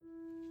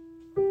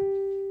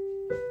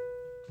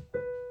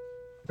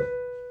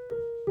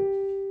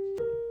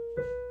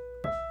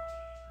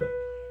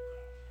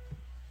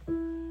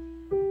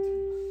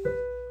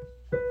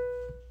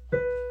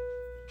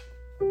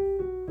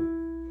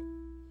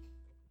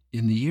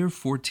In the year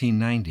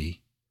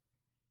 1490,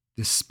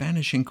 the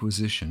Spanish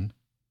Inquisition,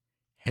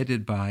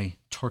 headed by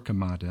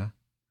Torquemada,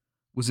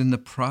 was in the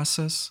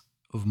process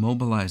of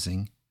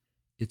mobilizing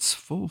its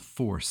full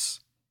force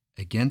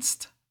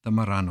against the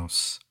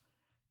Marranos,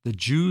 the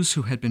Jews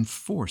who had been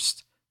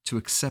forced to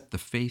accept the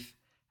faith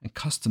and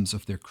customs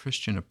of their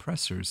Christian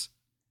oppressors,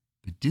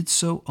 but did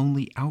so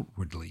only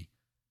outwardly,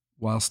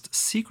 whilst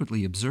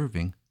secretly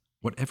observing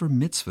whatever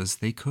mitzvahs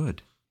they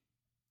could.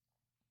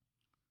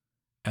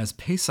 As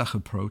Pesach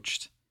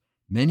approached,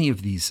 many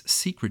of these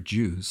secret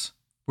Jews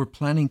were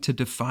planning to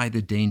defy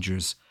the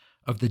dangers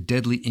of the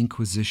deadly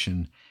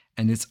Inquisition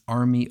and its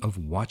army of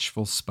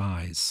watchful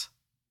spies.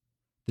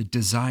 The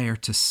desire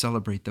to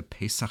celebrate the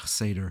Pesach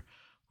seder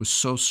was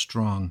so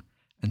strong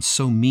and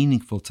so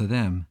meaningful to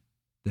them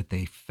that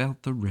they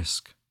felt the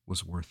risk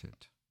was worth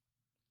it.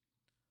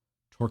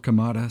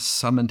 Torquemada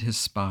summoned his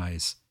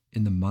spies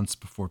in the months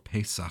before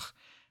Pesach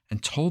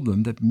and told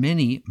them that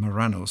many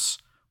Marranos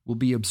will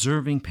be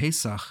observing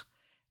Pesach,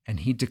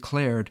 and he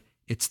declared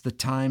it's the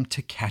time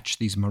to catch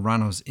these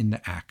Marranos in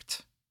the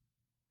act.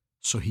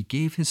 So he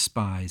gave his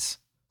spies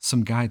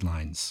some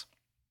guidelines.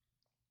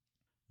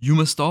 You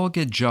must all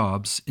get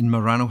jobs in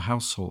Marrano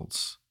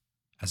households,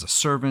 as a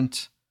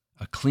servant,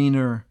 a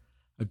cleaner,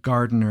 a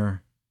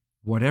gardener,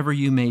 whatever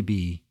you may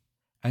be,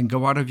 and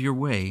go out of your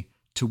way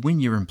to win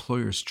your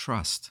employer's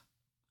trust.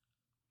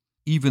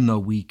 Even though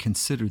we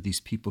consider these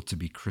people to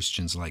be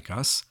Christians like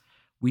us,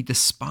 we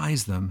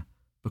despise them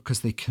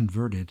because they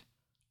converted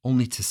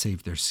only to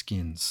save their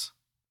skins.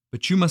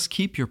 But you must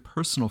keep your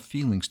personal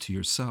feelings to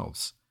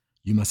yourselves.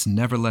 You must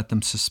never let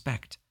them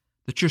suspect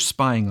that you're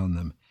spying on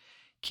them.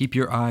 Keep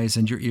your eyes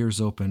and your ears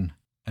open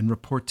and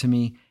report to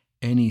me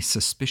any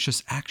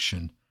suspicious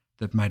action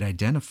that might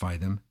identify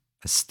them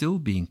as still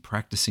being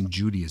practicing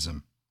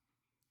Judaism.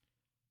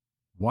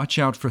 Watch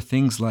out for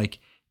things like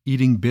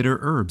eating bitter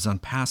herbs on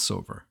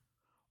Passover,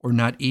 or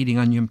not eating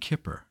on Yom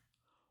Kippur,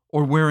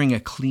 or wearing a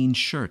clean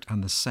shirt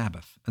on the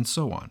Sabbath, and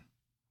so on.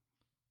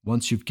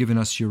 Once you've given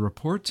us your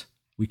report,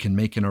 we can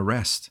make an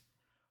arrest.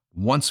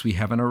 Once we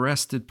have an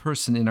arrested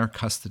person in our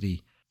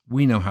custody,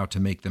 we know how to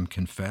make them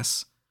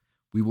confess.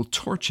 We will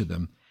torture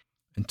them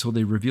until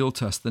they reveal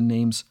to us the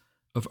names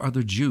of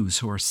other Jews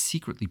who are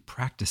secretly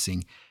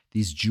practicing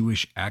these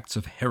Jewish acts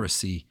of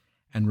heresy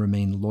and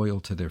remain loyal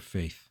to their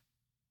faith.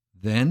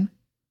 Then,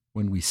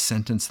 when we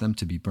sentence them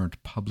to be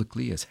burnt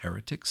publicly as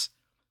heretics,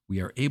 we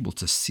are able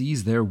to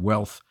seize their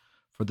wealth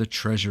for the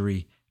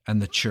treasury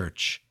and the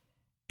church,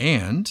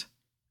 and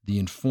the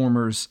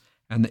informers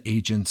and the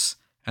agents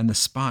and the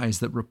spies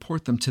that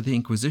report them to the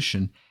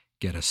Inquisition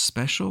get a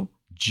special,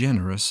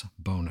 generous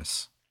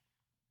bonus.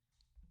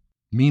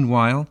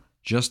 Meanwhile,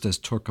 just as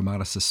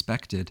Torquemada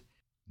suspected,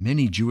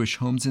 many Jewish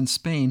homes in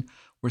Spain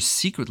were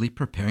secretly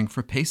preparing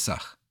for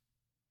Pesach.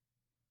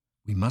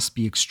 We must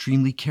be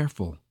extremely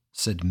careful,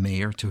 said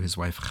Meir to his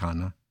wife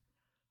Hannah.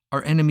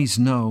 Our enemies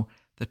know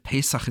that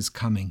Pesach is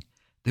coming.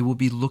 They will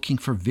be looking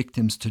for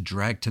victims to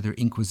drag to their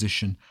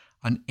Inquisition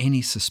on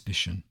any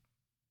suspicion.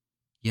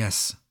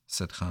 Yes,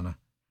 said Hannah,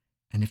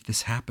 and if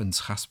this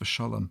happens, chas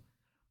v'shalom,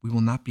 we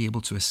will not be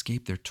able to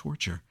escape their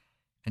torture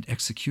and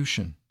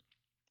execution.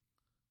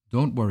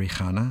 Don't worry,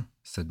 Hannah,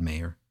 said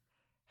Meir.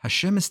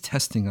 Hashem is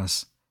testing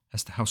us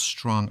as to how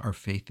strong our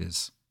faith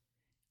is.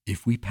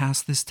 If we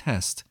pass this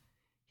test,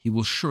 He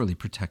will surely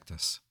protect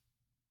us.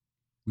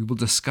 We will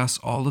discuss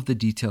all of the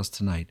details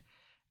tonight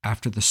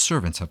after the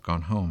servants have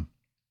gone home.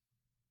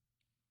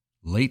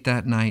 Late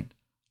that night,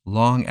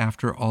 long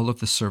after all of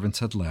the servants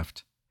had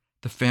left,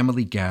 the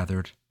family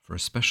gathered for a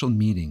special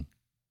meeting.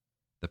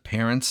 The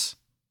parents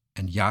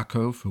and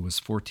Yaakov, who was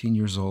 14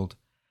 years old,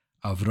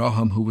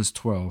 Avraham, who was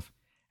 12,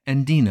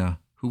 and Dinah,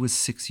 who was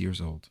 6 years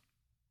old.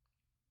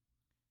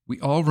 We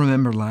all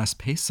remember last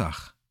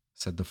Pesach,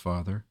 said the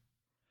father,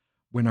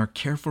 when our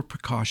careful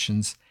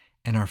precautions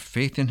and our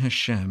faith in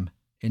Hashem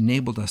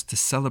enabled us to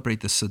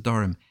celebrate the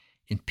Sedarim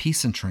in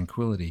peace and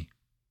tranquility.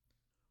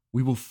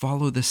 We will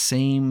follow the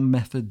same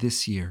method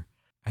this year,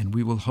 and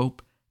we will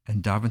hope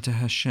and daven to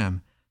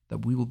Hashem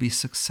that we will be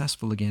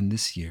successful again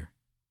this year.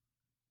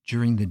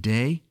 During the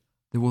day,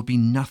 there will be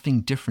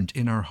nothing different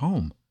in our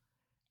home.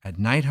 At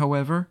night,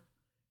 however,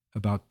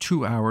 about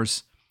 2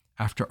 hours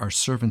after our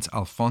servants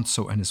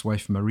Alfonso and his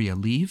wife Maria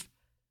leave,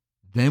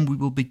 then we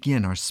will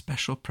begin our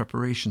special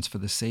preparations for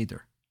the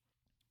seder.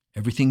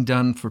 Everything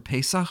done for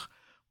Pesach,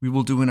 we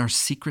will do in our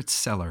secret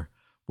cellar,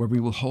 where we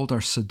will hold our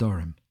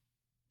sedarim.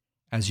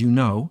 As you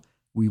know,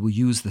 we will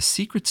use the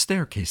secret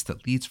staircase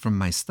that leads from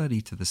my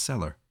study to the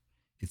cellar.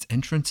 Its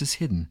entrance is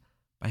hidden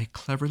by a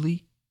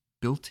cleverly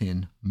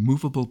built-in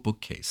movable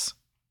bookcase.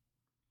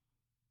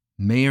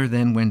 Meir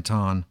then went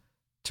on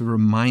to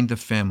remind the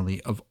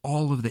family of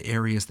all of the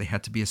areas they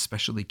had to be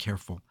especially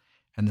careful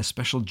and the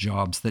special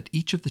jobs that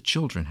each of the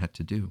children had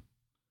to do.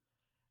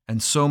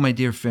 And so, my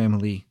dear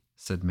family,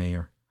 said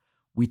Meir,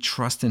 we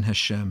trust in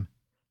Hashem,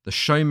 the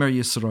Shomer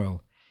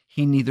Yisrael.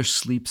 He neither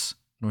sleeps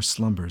nor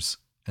slumbers,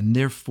 and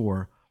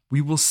therefore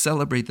we will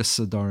celebrate the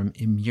Sedarim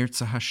im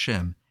Yirtzeh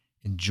Hashem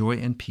in joy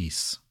and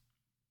peace.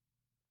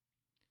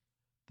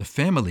 The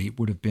family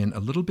would have been a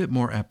little bit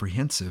more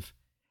apprehensive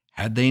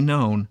had they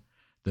known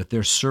that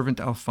their servant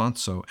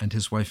Alfonso and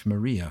his wife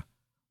Maria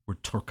were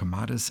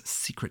Torquemada's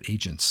secret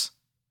agents,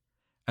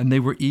 and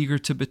they were eager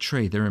to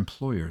betray their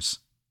employers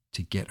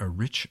to get a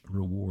rich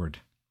reward.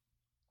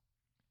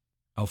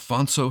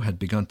 Alfonso had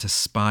begun to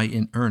spy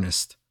in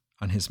earnest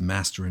on his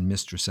master and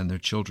mistress and their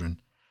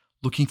children,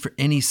 looking for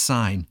any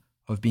sign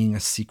of being a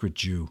secret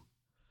Jew.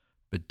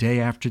 But day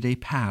after day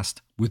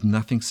passed with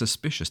nothing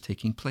suspicious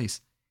taking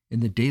place in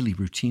the daily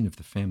routine of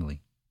the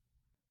family.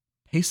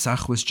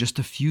 Pesach was just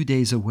a few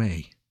days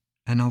away,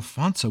 and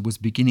Alfonso was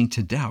beginning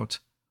to doubt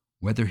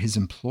whether his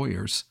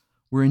employers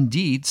were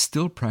indeed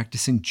still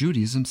practicing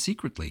Judaism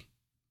secretly.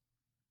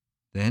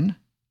 Then,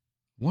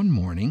 one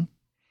morning,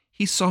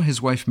 he saw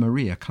his wife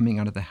Maria coming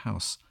out of the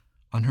house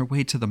on her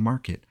way to the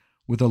market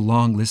with a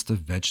long list of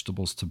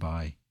vegetables to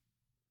buy.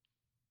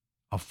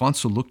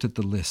 Alfonso looked at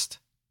the list.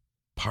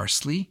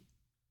 Parsley,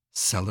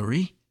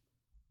 celery,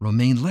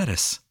 romaine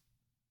lettuce.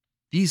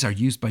 These are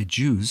used by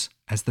Jews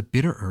as the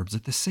bitter herbs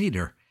at the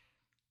seder.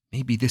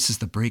 Maybe this is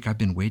the break I've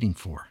been waiting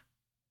for.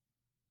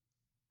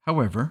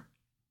 However,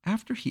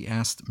 after he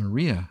asked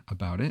Maria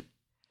about it,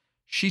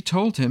 she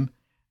told him,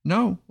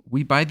 "No,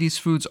 we buy these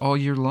foods all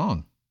year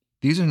long.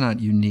 These are not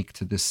unique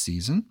to this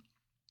season."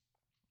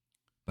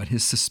 But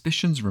his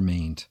suspicions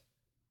remained.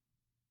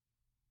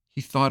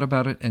 He thought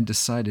about it and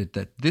decided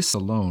that this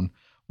alone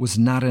was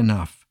not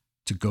enough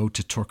to go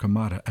to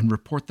Torquemada and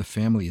report the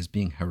family as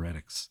being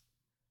heretics.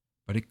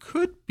 But it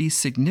could be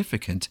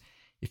significant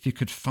if he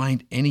could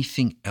find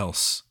anything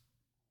else.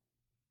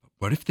 But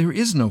what if there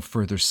is no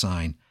further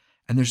sign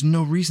and there's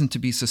no reason to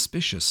be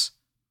suspicious?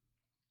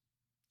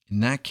 In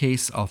that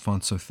case,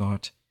 Alfonso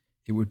thought,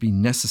 it would be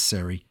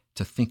necessary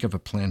to think of a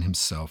plan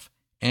himself,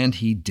 and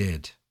he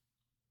did.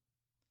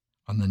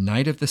 On the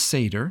night of the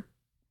seder,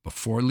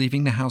 before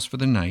leaving the house for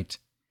the night,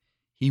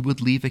 he would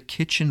leave a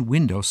kitchen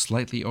window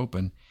slightly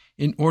open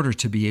in order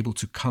to be able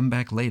to come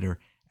back later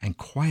and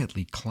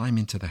quietly climb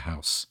into the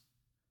house.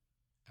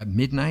 At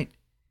midnight,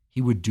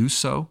 he would do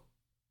so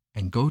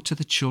and go to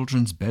the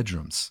children's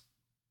bedrooms.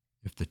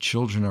 If the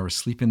children are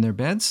asleep in their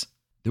beds,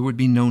 there would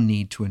be no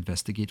need to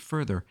investigate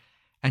further,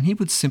 and he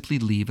would simply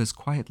leave as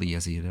quietly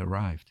as he had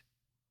arrived.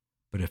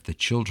 But if the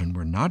children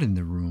were not in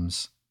their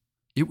rooms,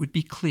 it would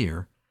be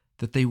clear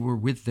that they were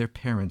with their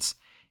parents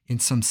in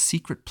some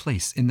secret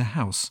place in the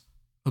house,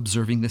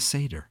 observing the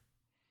seder.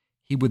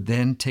 He would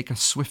then take a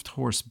swift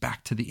horse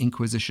back to the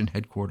Inquisition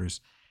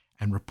headquarters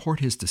and report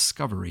his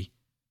discovery,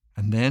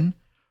 and then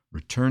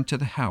return to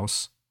the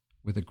house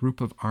with a group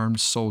of armed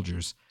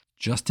soldiers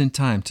just in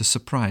time to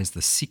surprise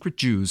the secret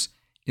Jews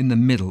in the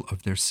middle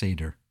of their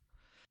seder.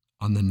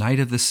 On the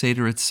night of the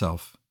seder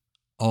itself,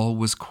 all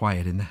was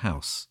quiet in the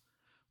house.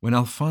 When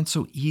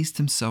Alfonso eased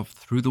himself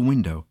through the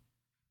window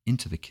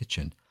into the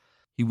kitchen,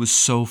 he was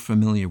so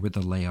familiar with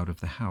the layout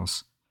of the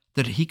house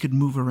that he could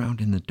move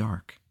around in the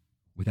dark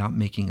without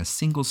making a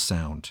single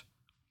sound.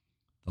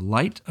 The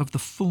light of the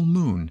full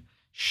moon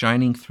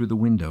shining through the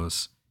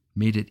windows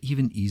made it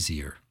even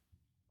easier.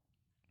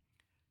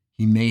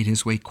 He made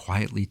his way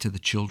quietly to the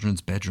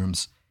children's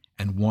bedrooms,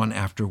 and one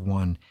after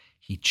one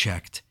he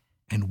checked,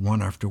 and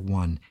one after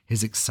one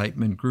his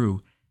excitement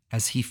grew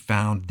as he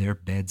found their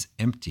beds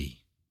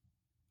empty.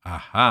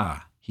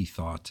 Aha, he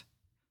thought.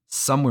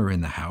 Somewhere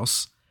in the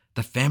house,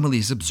 the family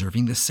is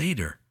observing the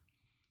seder.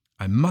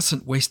 I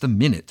mustn't waste a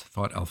minute,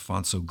 thought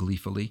Alfonso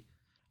gleefully.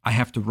 I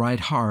have to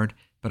ride hard,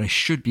 but I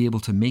should be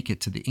able to make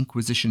it to the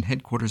Inquisition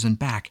headquarters and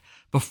back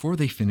before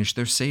they finish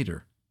their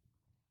seder.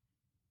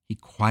 He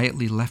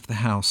quietly left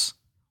the house,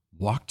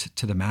 walked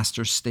to the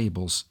master's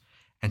stables,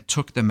 and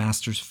took the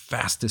master's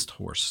fastest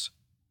horse.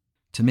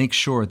 To make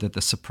sure that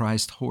the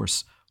surprised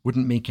horse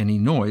wouldn't make any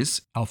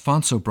noise,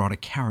 Alfonso brought a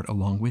carrot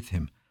along with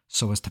him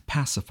so as to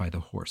pacify the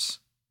horse.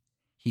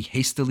 He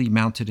hastily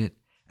mounted it,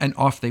 and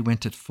off they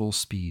went at full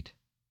speed.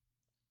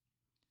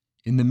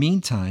 In the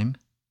meantime,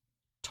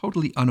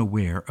 totally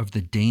unaware of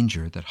the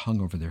danger that hung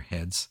over their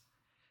heads,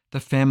 the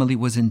family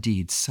was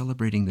indeed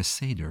celebrating the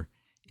seder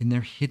in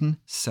their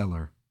hidden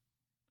cellar.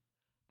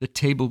 The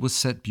table was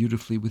set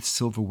beautifully with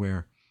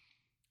silverware,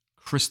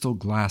 crystal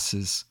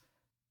glasses,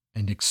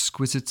 and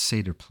exquisite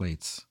seder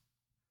plates.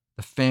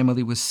 The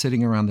family was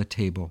sitting around the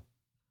table.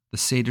 The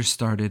seder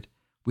started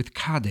with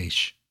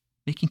Kadesh,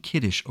 making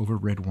Kiddush over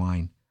red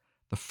wine,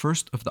 the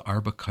first of the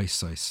Arba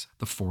Kaisais,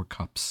 the 4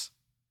 cups.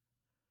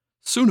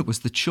 Soon it was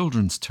the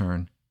children's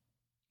turn.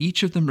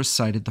 Each of them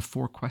recited the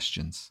 4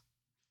 questions.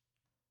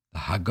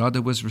 The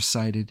Haggadah was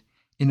recited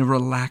in a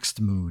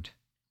relaxed mood.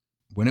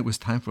 When it was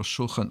time for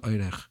Shulchan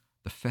Orech,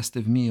 the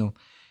festive meal,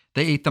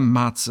 they ate the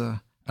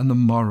matzah and the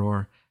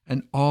maror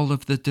and all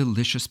of the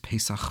delicious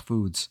Pesach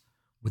foods,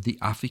 with the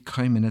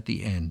afikomen at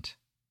the end.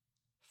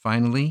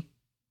 Finally,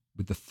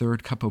 with the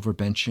 3rd cup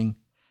overbenching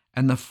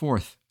and the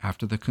 4th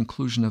after the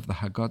conclusion of the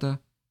Haggadah,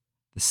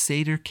 the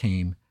seder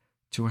came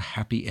to a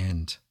happy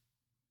end.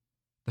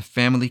 The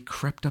family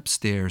crept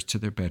upstairs to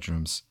their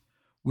bedrooms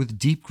with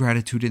deep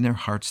gratitude in their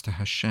hearts to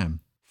Hashem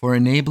for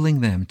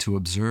enabling them to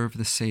observe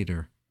the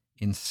seder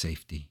in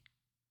safety.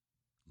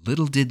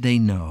 Little did they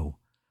know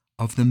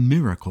of the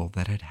miracle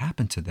that had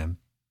happened to them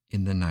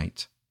in the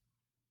night.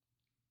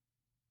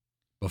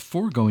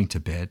 Before going to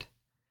bed,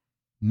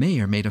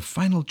 Meir made a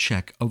final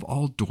check of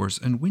all doors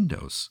and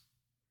windows.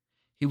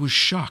 He was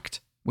shocked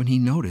when he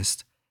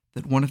noticed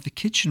that one of the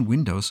kitchen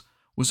windows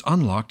was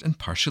unlocked and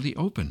partially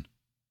open.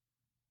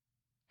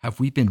 Have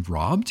we been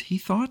robbed? He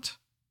thought.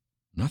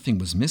 Nothing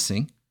was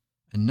missing,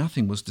 and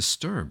nothing was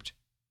disturbed.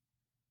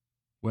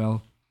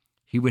 Well,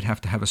 he would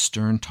have to have a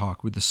stern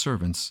talk with the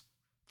servants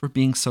for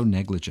being so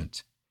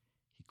negligent.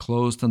 He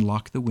closed and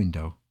locked the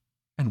window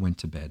and went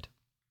to bed.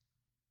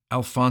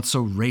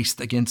 Alfonso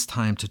raced against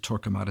time to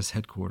Torquemada's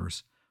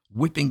headquarters,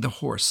 whipping the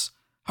horse.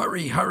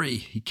 Hurry, hurry!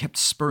 He kept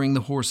spurring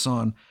the horse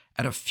on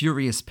at a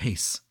furious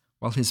pace,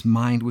 while his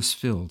mind was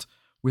filled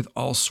with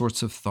all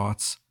sorts of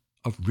thoughts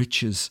of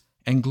riches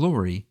and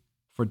glory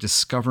for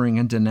discovering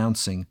and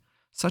denouncing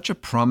such a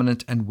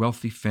prominent and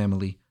wealthy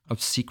family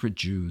of secret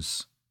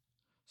Jews.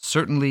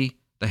 Certainly,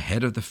 the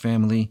head of the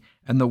family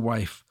and the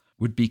wife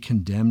would be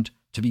condemned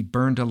to be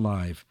burned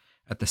alive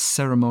at the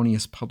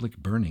ceremonious public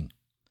burning.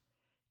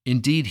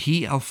 Indeed,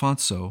 he,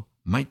 Alfonso,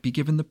 might be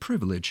given the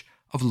privilege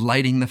of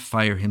lighting the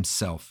fire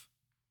himself.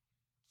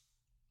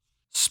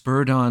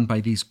 Spurred on by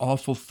these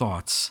awful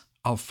thoughts,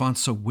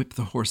 Alfonso whipped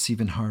the horse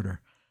even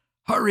harder.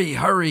 Hurry,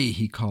 hurry,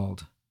 he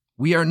called.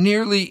 We are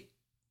nearly...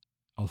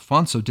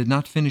 Alfonso did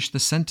not finish the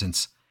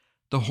sentence.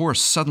 The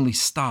horse suddenly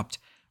stopped,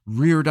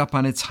 reared up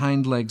on its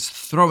hind legs,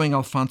 throwing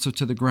Alfonso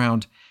to the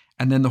ground,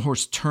 and then the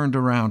horse turned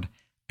around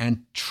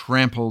and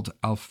trampled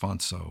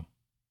Alfonso.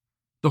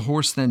 The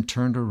horse then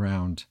turned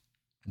around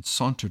and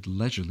sauntered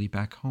leisurely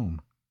back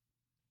home.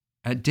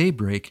 At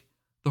daybreak,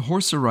 the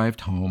horse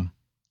arrived home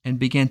and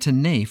began to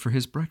neigh for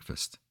his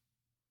breakfast.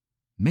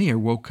 Meir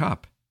woke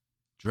up,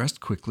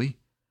 dressed quickly,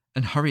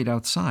 and hurried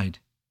outside.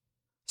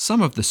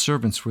 Some of the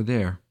servants were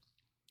there.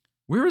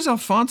 Where is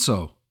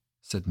Alfonso?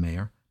 Said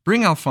Meir.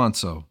 Bring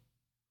Alfonso.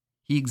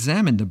 He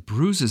examined the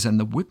bruises and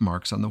the whip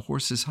marks on the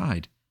horse's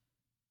hide.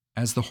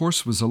 As the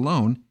horse was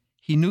alone,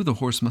 he knew the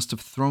horse must have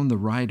thrown the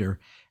rider,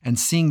 and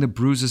seeing the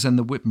bruises and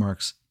the whip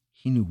marks,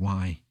 he knew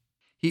why.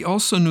 He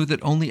also knew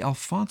that only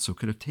Alfonso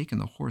could have taken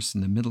the horse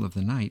in the middle of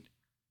the night.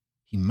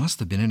 He must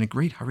have been in a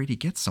great hurry to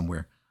get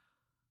somewhere.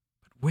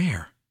 But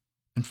where?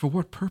 And for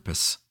what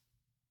purpose?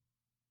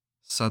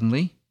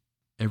 Suddenly,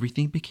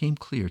 everything became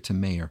clear to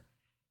Meir.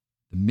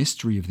 The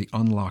mystery of the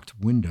unlocked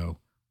window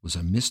was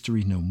a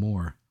mystery no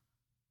more.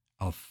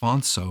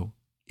 Alfonso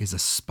is a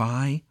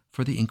spy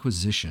for the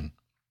Inquisition.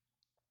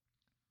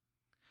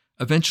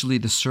 Eventually,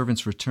 the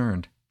servants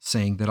returned,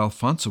 saying that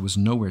Alfonso was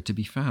nowhere to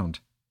be found.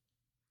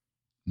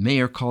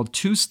 Meir called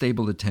 2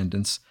 stable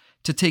attendants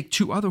to take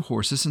 2 other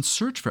horses and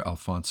search for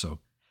Alfonso.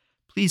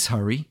 Please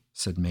hurry,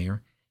 said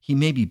Meir. He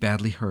may be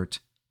badly hurt.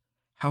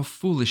 How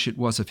foolish it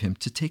was of him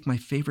to take my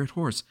favorite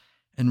horse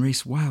and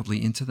race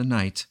wildly into the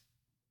night.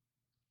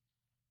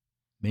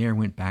 Meir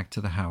went back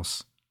to the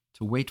house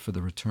to wait for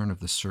the return of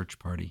the search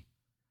party.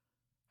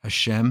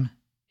 Hashem,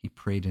 he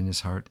prayed in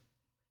his heart,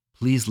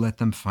 please let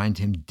them find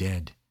him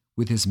dead,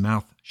 with his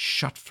mouth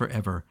shut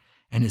forever,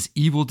 and his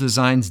evil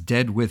designs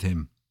dead with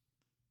him.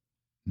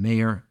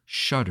 Meir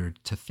shuddered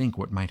to think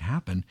what might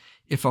happen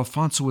if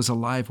Alfonso was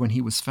alive when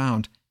he was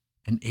found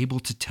and able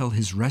to tell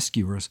his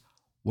rescuers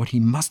what he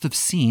must have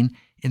seen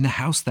in the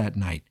house that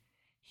night.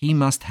 He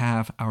must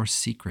have our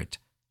secret.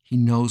 He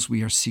knows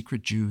we are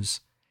secret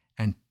Jews.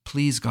 And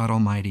please, God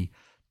Almighty,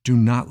 do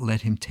not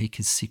let him take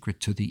his secret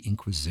to the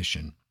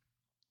Inquisition.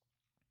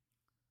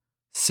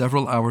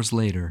 Several hours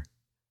later,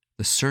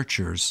 the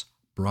searchers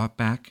brought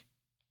back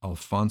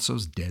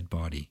Alfonso's dead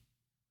body.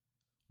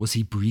 Was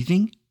he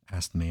breathing?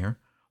 Asked Meir.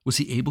 Was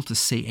he able to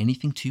say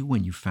anything to you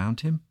when you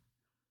found him?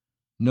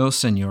 No,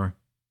 senor.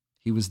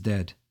 He was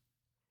dead.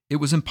 It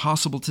was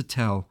impossible to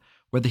tell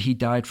whether he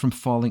died from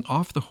falling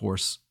off the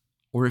horse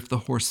or if the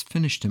horse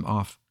finished him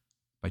off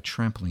by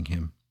trampling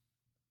him.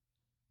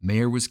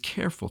 Meir was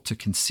careful to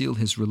conceal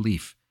his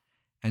relief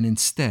and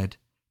instead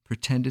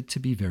pretended to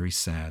be very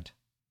sad,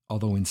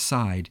 although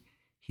inside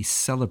he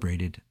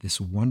celebrated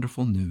this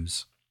wonderful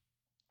news.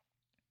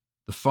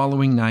 The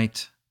following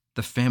night,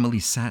 the family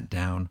sat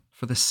down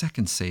for the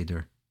second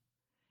seder.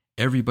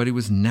 Everybody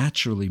was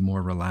naturally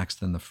more relaxed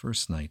than the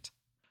first night.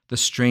 The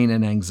strain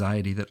and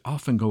anxiety that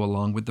often go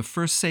along with the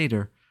first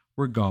seder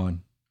were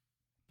gone.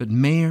 But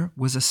Meir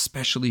was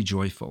especially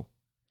joyful.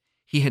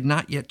 He had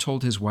not yet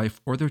told his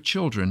wife or their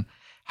children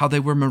how they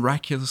were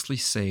miraculously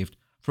saved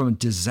from a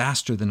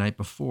disaster the night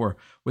before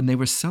when they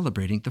were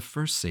celebrating the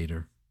first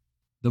seder.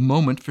 The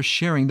moment for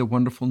sharing the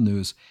wonderful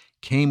news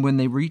came when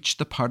they reached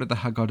the part of the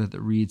Haggadah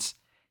that reads,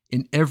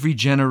 "In every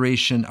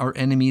generation our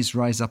enemies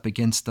rise up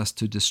against us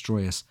to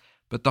destroy us,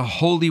 but the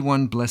Holy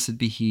One, blessed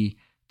be He,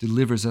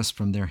 delivers us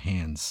from their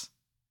hands."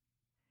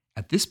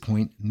 At this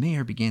point,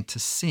 Meir began to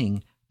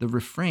sing the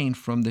refrain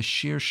from the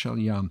Shir Shel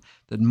Yam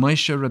that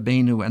Moshe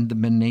Rabbeinu and the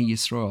Bnei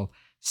Yisrael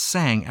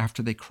sang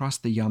after they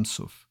crossed the Yam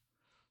Suf.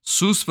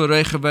 Sus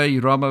v'recheve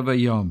yirama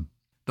v'yam.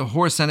 The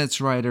horse and its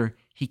rider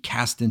he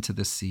cast into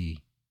the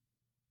sea.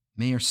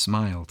 Meir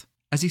smiled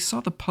as he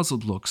saw the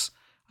puzzled looks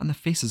on the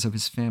faces of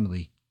his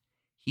family.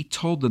 He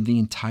told them the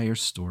entire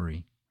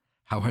story,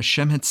 how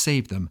Hashem had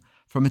saved them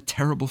from a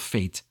terrible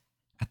fate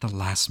at the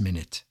last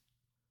minute.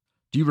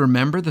 Do you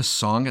remember the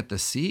song at the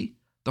sea?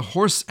 The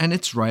horse and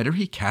its rider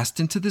he cast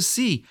into the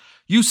sea.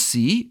 You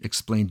see,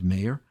 explained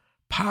Meir,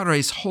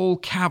 Pare's whole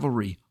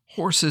cavalry,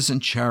 horses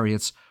and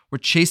chariots, were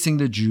chasing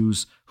the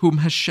Jews whom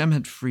Hashem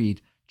had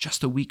freed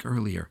just a week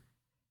earlier.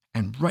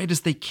 And right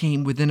as they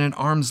came within an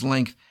arm's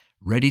length,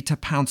 ready to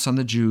pounce on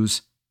the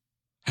Jews,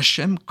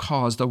 Hashem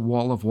caused a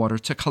wall of water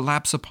to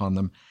collapse upon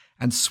them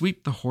and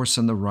sweep the horse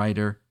and the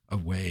rider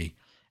away.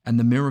 And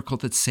the miracle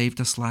that saved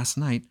us last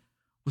night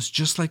was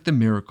just like the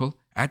miracle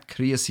at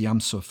Kriyas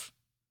Yamsuf.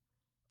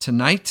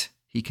 Tonight,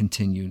 he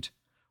continued,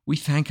 we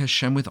thank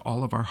Hashem with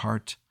all of our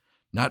heart,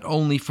 not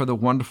only for the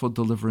wonderful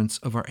deliverance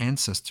of our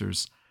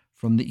ancestors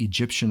from the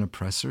Egyptian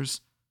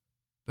oppressors,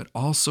 but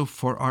also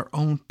for our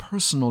own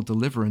personal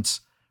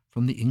deliverance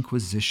from the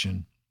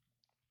Inquisition.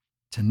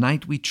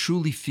 Tonight we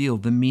truly feel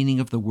the meaning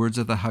of the words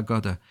of the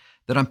Haggadah,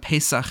 that on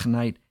Pesach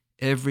night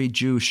every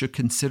Jew should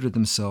consider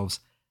themselves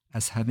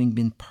as having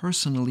been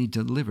personally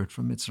delivered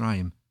from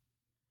Mitzrayim.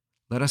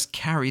 Let us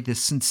carry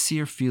this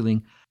sincere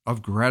feeling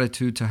of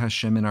gratitude to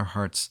Hashem in our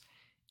hearts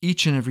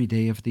each and every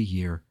day of the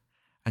year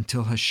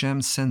until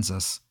Hashem sends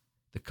us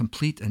the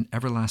complete and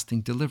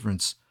everlasting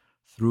deliverance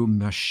through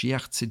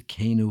Mashiach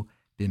Tzidkenu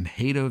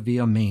Bimheira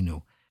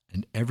V'Yameinu.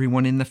 And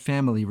everyone in the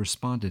family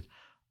responded,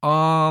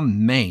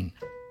 Amen.